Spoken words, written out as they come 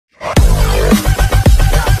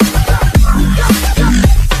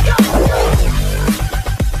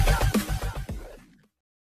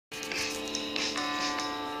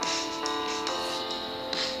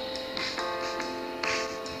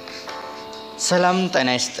ሰላም ጤና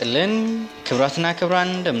ይስጥልን ክብራትና ክብራን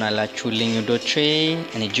እንደምናላችሁልኝ ውዶቼ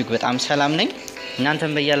እኔ እጅግ በጣም ሰላም ነኝ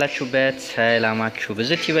እናንተም በያላችሁበት ሰላማችሁ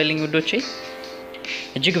ብዝት ይበልኝ ውዶቼ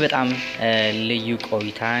እጅግ በጣም ልዩ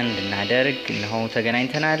ቆይታ እንድናደርግ ነው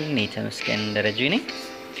ተገናኝተናል እኔ ተመስገን ደረጀ ነኝ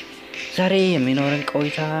ዛሬ የሚኖረን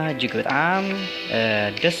ቆይታ እጅግ በጣም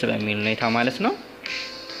ደስ በሚል ሁኔታ ማለት ነው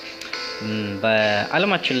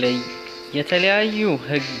በአለማችን ላይ የተለያዩ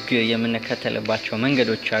ህግ የምንከተልባቸው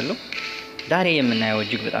መንገዶች አሉ ዛሬ የምናየው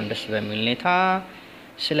እጅግ በጣም ደስ በሚል ሁኔታ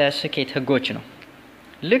ስለ ስኬት ህጎች ነው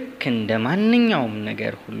ልክ እንደ ማንኛውም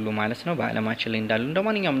ነገር ሁሉ ማለት ነው በአለማችን ላይ እንዳሉ እንደ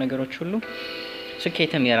ማንኛውም ነገሮች ሁሉ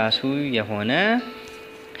ስኬትም የራሱ የሆነ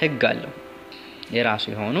ህግ አለው የራሱ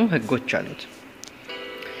የሆኑ ህጎች አሉት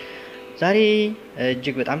ዛሬ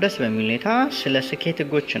እጅግ በጣም ደስ በሚል ሁኔታ ስለ ስኬት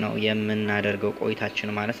ህጎች ነው የምናደርገው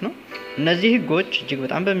ቆይታችን ማለት ነው እነዚህ ህጎች እጅግ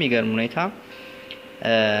በጣም በሚገርም ሁኔታ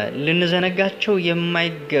ልንዘነጋቸው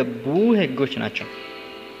የማይገቡ ህጎች ናቸው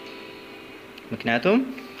ምክንያቱም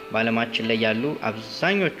በአለማችን ላይ ያሉ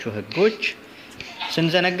አብዛኞቹ ህጎች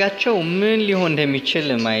ስንዘነጋቸው ምን ሊሆን እንደሚችል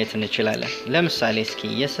ማየት እንችላለን ለምሳሌ እስኪ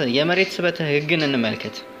የመሬት ስበት ህግን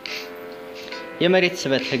እንመልከት የመሬት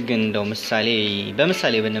ስበት ህግን እንደው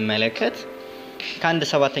በምሳሌ ብንመለከት ከአንድ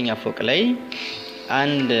 7ኛ ፎቅ ላይ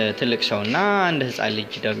አንድ ትልቅ ሰውና አንድ ህፃን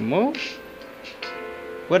ልጅ ደግሞ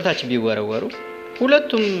ወርታች ቢወረወሩ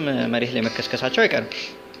ሁለቱም መሬት ላይ መከስከሳቸው አይቀርም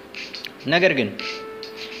ነገር ግን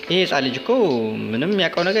ይሄ ህፃን ልጅ እኮ ምንም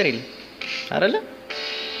ያውቀው ነገር የለም አይደለ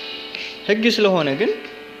ህግ ስለሆነ ግን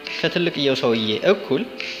ከትልቅየው ሰውዬ እኩል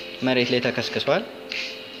መሬት ላይ ተከስክሷል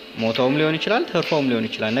ሞተውም ሊሆን ይችላል ተርፎም ሊሆን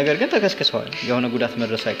ይችላል ነገር ግን ተከስክሷል የሆነ ጉዳት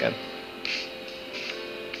መድረስ አይቀርም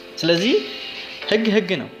ስለዚህ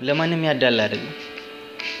ህግ ነው ለማንም ያዳላ አይደለም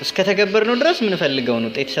እስከ ተገበርነው ድረስ ምን ፈልገውን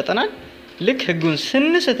ውጤት ይሰጠናል ልክ ህጉን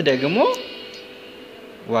ስንስት ደግሞ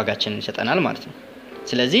ዋጋችንን ይሰጠናል ማለት ነው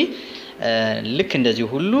ስለዚህ ልክ እንደዚህ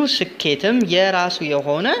ሁሉ ስኬትም የራሱ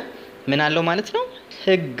የሆነ ምን አለው ማለት ነው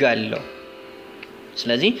ህግ አለው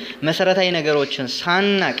ስለዚህ መሰረታዊ ነገሮችን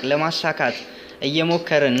ሳናቅ ለማሳካት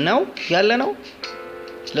እየሞከርን ነው ያለነው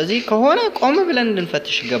ስለዚህ ከሆነ ቆም ብለን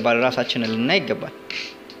እንድንፈትሽ ይገባል ራሳችንን ልናይ ይገባል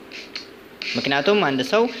ምክንያቱም አንድ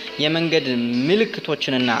ሰው የመንገድ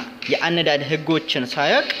ምልክቶችንና የአነዳድ ህጎችን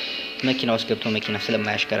ሳያውቅ መኪና ውስጥ ገብቶ መኪና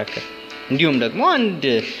ስለማያሽከረክር እንዲሁም ደግሞ አንድ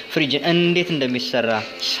ፍሪጅ እንዴት እንደሚሰራ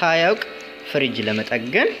ሳያውቅ ፍሪጅ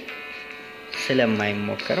ለመጠገን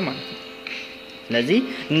ስለማይሞከር ማለት ነው ስለዚህ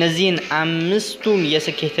እነዚህን አምስቱም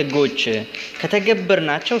የስኬት ህጎች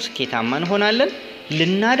ከተገበርናቸው ስኬታማ እንሆናለን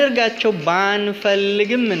ልናደርጋቸው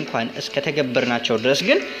ባንፈልግም እንኳን እስከ ተገበርናቸው ድረስ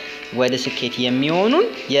ግን ወደ ስኬት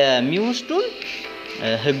የሚወስዱን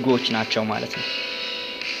ህጎች ናቸው ማለት ነው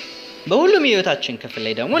በሁሉም የህይወታችን ክፍል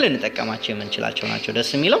ላይ ደግሞ ልንጠቀማቸው የምንችላቸው ናቸው ደስ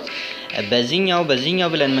የሚለው በዚህኛው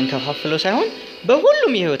ብለን መንከፋፍለው ሳይሆን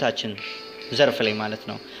በሁሉም የህይወታችን ዘርፍ ላይ ማለት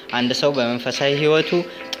ነው አንድ ሰው በመንፈሳዊ ህይወቱ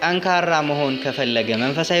ጠንካራ መሆን ከፈለገ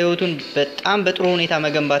መንፈሳዊ ህይወቱን በጣም በጥሩ ሁኔታ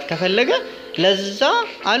መገንባት ከፈለገ ለዛ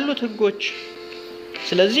አሉት ህጎች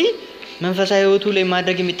ስለዚህ መንፈሳዊ ህይወቱ ላይ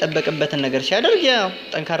ማድረግ የሚጠበቅበትን ነገር ሲያደርግ ያው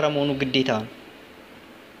ጠንካራ መሆኑ ግዴታ ነው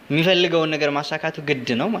የሚፈልገውን ነገር ማሳካቱ ግድ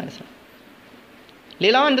ነው ማለት ነው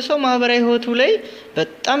ሌላው አንድ ሰው ማህበራዊ ህይወቱ ላይ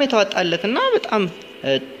በጣም የተዋጣለትና በጣም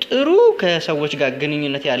ጥሩ ከሰዎች ጋር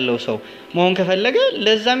ግንኙነት ያለው ሰው መሆን ከፈለገ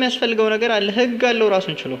ለዛ የሚያስፈልገው ነገር አለ ህግ አለው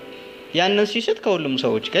ራሱን ችሎ ያንን ሲስት ከሁሉም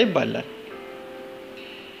ሰዎች ጋር ይባላል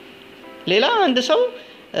ሌላ አንድ ሰው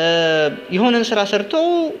የሆነን ስራ ሰርቶ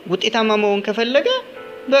ውጤታማ መሆን ከፈለገ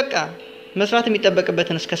በቃ መስራት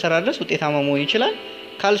የሚጠበቅበትን እስከሰራ ድረስ ውጤታማ መሆን ይችላል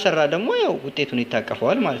ካልሰራ ደግሞ ያው ውጤቱን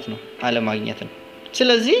ይታቀፈዋል ማለት ነው አለማግኘት ነው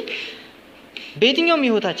ስለዚህ በየትኛውም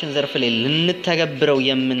የህይወታችን ዘርፍ ላይ ልንተገብረው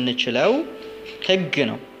የምንችለው ህግ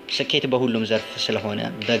ነው ስኬት በሁሉም ዘርፍ ስለሆነ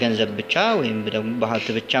በገንዘብ ብቻ ወይም ደግሞ በሀብት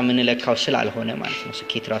ብቻ ምንለካው ስላልሆነ ማለት ነው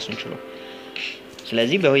ስኬት ራሱን ችሎ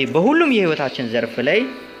ስለዚህ በሁሉም የህይወታችን ዘርፍ ላይ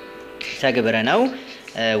ተግብረናው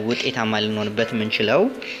ውጤታማ ልንሆንበት የምንችለው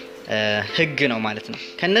ህግ ነው ማለት ነው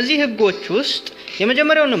ከነዚህ ህጎች ውስጥ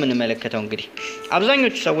የመጀመሪያው ነው የምንመለከተው እንግዲህ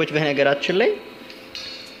አብዛኞቹ ሰዎች በነገራችን ላይ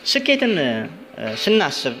ስኬትን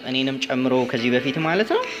ስናስብ እኔንም ጨምሮ ከዚህ በፊት ማለት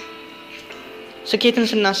ነው ስኬትን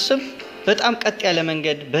ስናስብ በጣም ቀጥ ያለ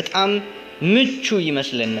መንገድ በጣም ምቹ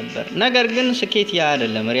ይመስለን ነበር ነገር ግን ስኬት ያ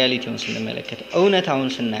አይደለም ሪያሊቲውን ስንመለከት እውነታውን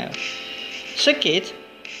ስናየው ስኬት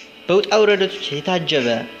በውጣ ውረዶች የታጀበ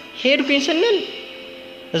ሄድኩኝ ስንል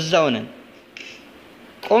እዛው ነን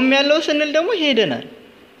ቆም ያለው ስንል ደግሞ ሄደናል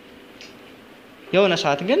የሆነ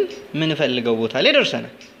ሰዓት ግን ምን ፈልገው ቦታ ላይ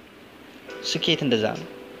ደርሰናል ስኬት እንደዛ ነው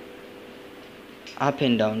አፕ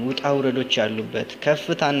ኤንድ ዳውን ውጣ ውረዶች ያሉበት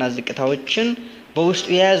ከፍታና ዝቅታዎችን በውስጡ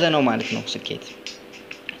የያዘ ነው ማለት ነው ስኬት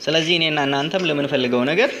ስለዚህ እኔና እናንተም ለምን ፈልገው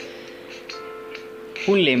ነገር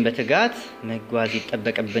ሁሌም በትጋት መጓዝ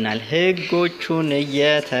ይጠበቅብናል ህጎቹን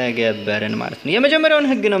እየተገበርን ማለት ነው። የመጀመሪያውን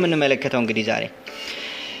ህግ ነው የምንመለከተው እንግዲህ ዛሬ።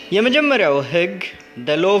 የመጀመሪያው ህግ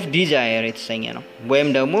the law of desire የተሰኘ ነው ወይም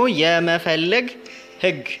ደግሞ የመፈለግ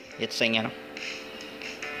ህግ የተሰኘ ነው።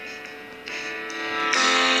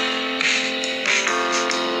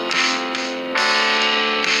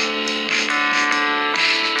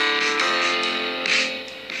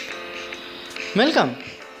 መልካም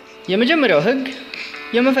የመጀመሪያው ህግ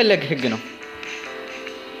የመፈለግ ህግ ነው።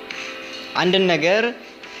 አንድን ነገር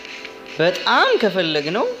በጣም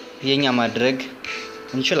ከፈለግነው የኛ ማድረግ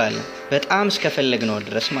እንችላለን በጣም እስከፈለግነው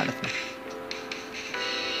ድረስ ማለት ነው።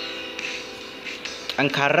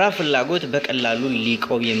 ጠንካራ ፍላጎት በቀላሉ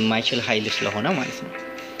ሊቆም የማይችል ኃይል ስለሆነ ማለት ነው።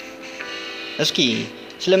 እስኪ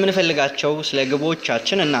ስለምንፈልጋቸው ስለ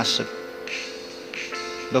ግቦቻችን እናስብ።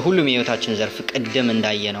 በሁሉም የህይወታችን ዘርፍ ቀደም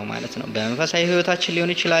እንዳየነው ማለት ነው። በመንፈሳዊ ህይወታችን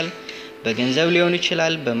ሊሆን ይችላል፣ በገንዘብ ሊሆን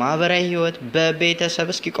ይችላል፣ በማህበራዊ ህይወት፣ በቤተሰብ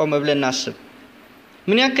እስኪ ቆም ብለን እናስብ።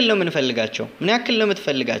 ምን ያክል ነው የምንፈልጋቸው? ምን ያክል ነው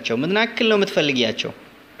የምትፈልጋቸው? ምን ያክል ነው የምትፈልጊያቸው?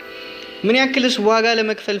 ምን ያክልስ ዋጋ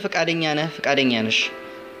ለመክፈል ፈቃደኛ ነህ? ፈቃደኛ ነሽ?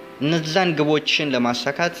 እነዛን ግቦችን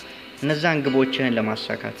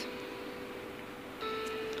ለማሳካት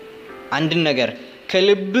አንድን ነገር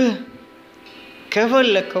ከልብህ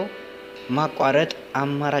ከፈለከው ማቋረጥ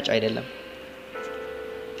አማራጭ አይደለም።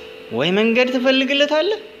 ወይ መንገድ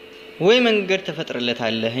ትፈልግለታለህ ወይ መንገድ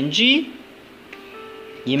ተፈጥረለታለህ እንጂ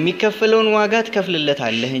የሚከፈለውን ዋጋ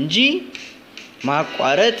ትከፍልለታለህ እንጂ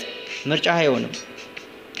ማቋረጥ ምርጫ አይሆንም።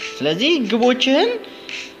 ስለዚህ ግቦችህን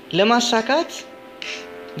ለማሳካት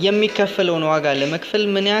የሚከፈለውን ዋጋ ለመክፈል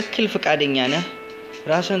ምን ያክል ፈቃደኛ ነህ?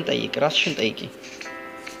 ራስሽን ጠይቂ።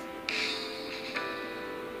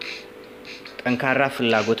 ጠንካራ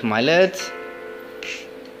ፍላጎት ማለት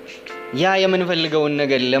ያ የምንፈልገውን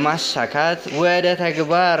ነገር ለማሳካት ወደ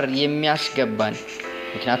ተግባር የሚያስገባን።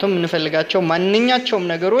 ምክንያቱም የምንፈልጋቸው ማንኛቸውም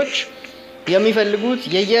ነገሮች የሚፈልጉት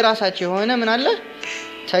የየራሳቸው የሆነ ምን አለ?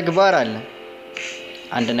 ተግባር አለ።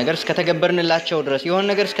 አንድ ነገር እስከተገበርንላቸው ድረስ የሆነ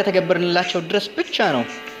ነገር እስከተገበርንላቸው ድረስ ብቻ ነው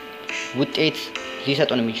ውጤት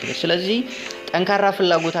ሊሰጡን የሚችሉት። ስለዚህ ጠንካራ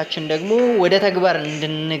ፍላጎታችን ደግሞ ወደ ተግባር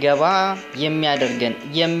እንድንገባ የሚያደርገን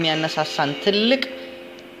የሚያነሳሳን ትልቅ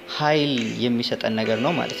ኃይል የሚሰጠን ነገር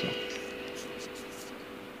ነው ማለት ነው።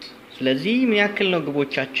 ስለዚህ ምን ያክል ነው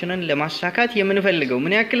ግቦቻችንን ለማሳካት የምንፈልገው?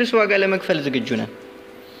 ምን ያክልስ ዋጋ ለመክፈል ዝግጁ ነን?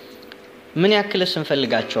 ምን ያክልስ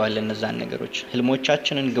እንፈልጋቸዋለን እነዛን ነገሮች፣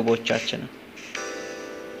 ህልሞቻችንን፣ ግቦቻችንን?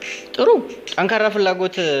 ጥሩ ጠንካራ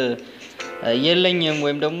ፍላጎት የለኝም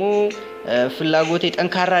ወይም ደግሞ ፍላጎቴ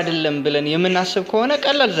ጠንካራ አይደለም ብለን የምናስብ ከሆነ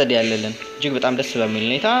ቀላል ዘዴ ያለልን እጅግ በጣም ደስ በሚል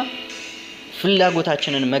ሁኔታ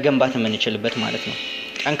ፍላጎታችንን መገንባት የምንችልበት ማለት ነው።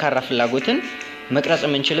 ጠንካራ ፍላጎትን መቅረጽ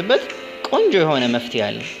የምንችልበት ቆንጆ የሆነ መፍትሄ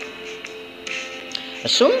አለ።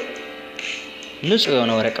 እሱም ንጹህ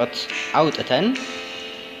የሆነ ወረቀት አውጥተን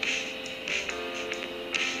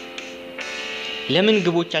ለምን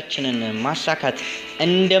ግቦቻችንን ማሳካት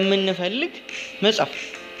እንደምንፈልግ መጻፍ።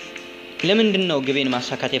 ለምንድን ነው ግቤን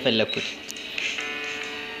ማሳካት የፈለኩት?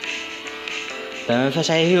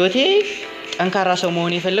 በመንፈሳዊ ህይወቴ ጠንካራ ሰው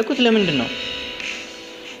መሆን የፈለኩት ለምንድን ነው?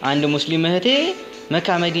 አንድ ሙስሊም እህቴ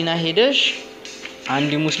መካ መዲና ሄደሽ፣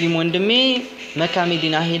 አንድ ሙስሊም ወንድሜ መካ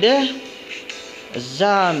መዲና ሄደህ እዛ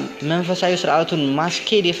መንፈሳዊ ስርዓቱን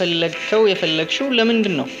ማስኬድ የፈለግሽው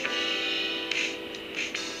ለምንድን ነው?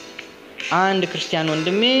 አንድ ክርስቲያን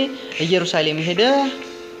ወንድሜ ኢየሩሳሌም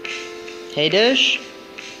ሄደሽ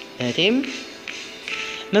እህቴም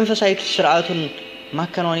መንፈሳዊ ስርዓቱን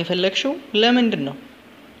ማከናወን የፈለግሽው ለምንድን ነው?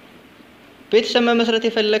 ቤተሰብ መመስረት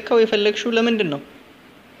የፈለግሽው ለምንድን ነው?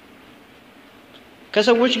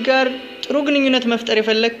 ከሰዎች ጋር ጥሩ ግንኙነት መፍጠር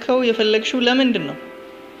የፈለግሽው ለምንድን ነው?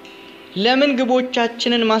 ለምን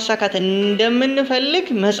ግቦቻችንን ማሳካት እንደምንፈልግ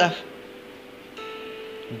መጻፍ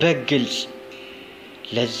በግልጽ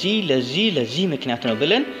ለዚህ ምክንያት ነው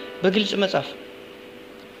ብለን በግልጽ መጻፍ።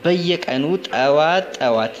 በየቀኑ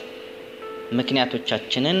ጠዋት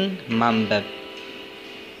ምክንያቶቻችንን ማንበብ።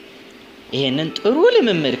 ይሄንን ጥሩ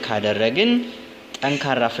ልምምድ ካደረግን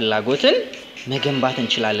ጠንካራ ፍላጎትን መገንባት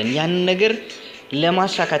እንችላለን። ያን ነገር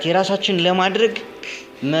ለማሳካት የራሳችን ለማድረግ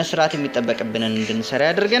መስራት የሚጠበቅብንን እንድንሰራ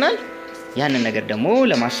ያደርገናል። ያን ነገር ደግሞ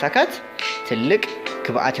ለማሳካት ትልቅ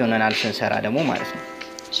ግብአት ይሆነናል ስንሰራ ደግሞ ማለት ነው።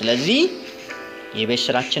 ስለዚህ የቤት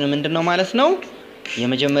ስራችን ምንድነው ማለት ነው?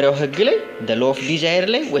 የመጀመሪያው ህግ ላይ the law of desire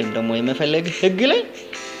ላይ ወይም ደግሞ የመፈለግ ህግ ላይ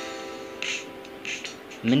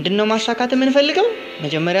ምንድነው ማሳካት የምንፈልገው?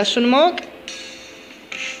 መጀመሪያ እሱን ማወቅ፣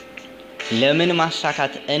 ለምን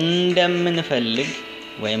ማሳካት እንደምንፈልግ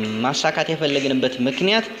ወይም ማሳካት የፈለግንበት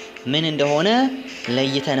ምክንያት ምን እንደሆነ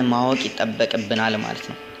ለይተን ማወቅ ይጠበቅብናል ማለት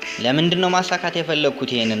ነው። ለምንድነው ማሳካት የፈለኩት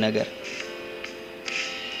ይሄንን ነገር?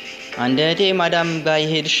 አንድ እህቴ ማዳም ጋር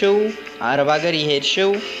ይሄድሽው አረብ ሀገር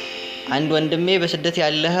ይሄድሽው አንድ ወንድሜ በስደት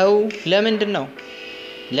ያለኸው ለምንድን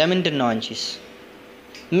ነው አንቺስ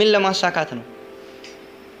ምን ለማሳካት ነው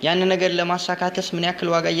ያን ነገር ለማሳካትስ ምን ያክል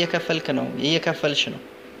ዋጋ እየከፈልሽ ነው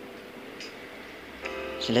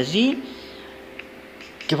ስለዚህ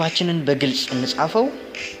ግባችንን በግልጽ እንጻፈው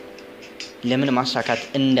ለምን ማሳካት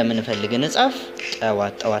እንደምንፈልግ እንጻፍ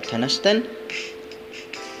ጠዋት ተነስተን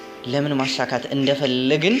ለምን ማሳካት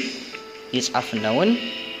እንደፈለግን ይጻፍናውን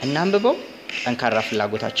እናንብበው ጠንካራ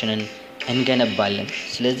ፍላጎታችንን እንገነባለን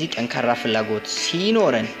ስለዚህ ጠንካራ ፍላጎት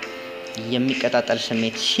ሲኖረን የሚቀጣጠል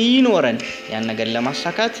ስሜት ሲኖረን ያን ነገር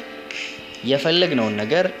ለማሳካት የፈለግነውን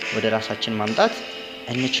ነገር ወደ ራሳችን ማምጣት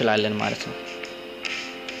እንችላለን ማለት ነው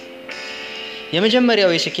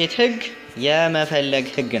የመጀመሪያው የስኬት ህግ የመፈለግ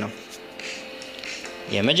ህግ ነው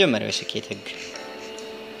የመጀመሪያው የስኬት ህግ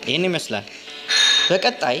ይሄን ይመስላል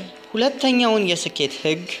በቀጣይ ሁለተኛውን የስኬት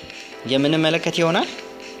ህግ የምንመለከት ይሆናል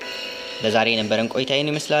ለዛሬ የነበረን ቆይታ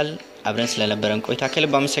ይሄን ይመስላል አብረን ስለነበረን ቆይታ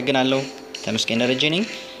ከልብ አመሰግናለሁ ተመስገን ደረጀ ነኝ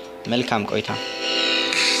መልካም ቆይታ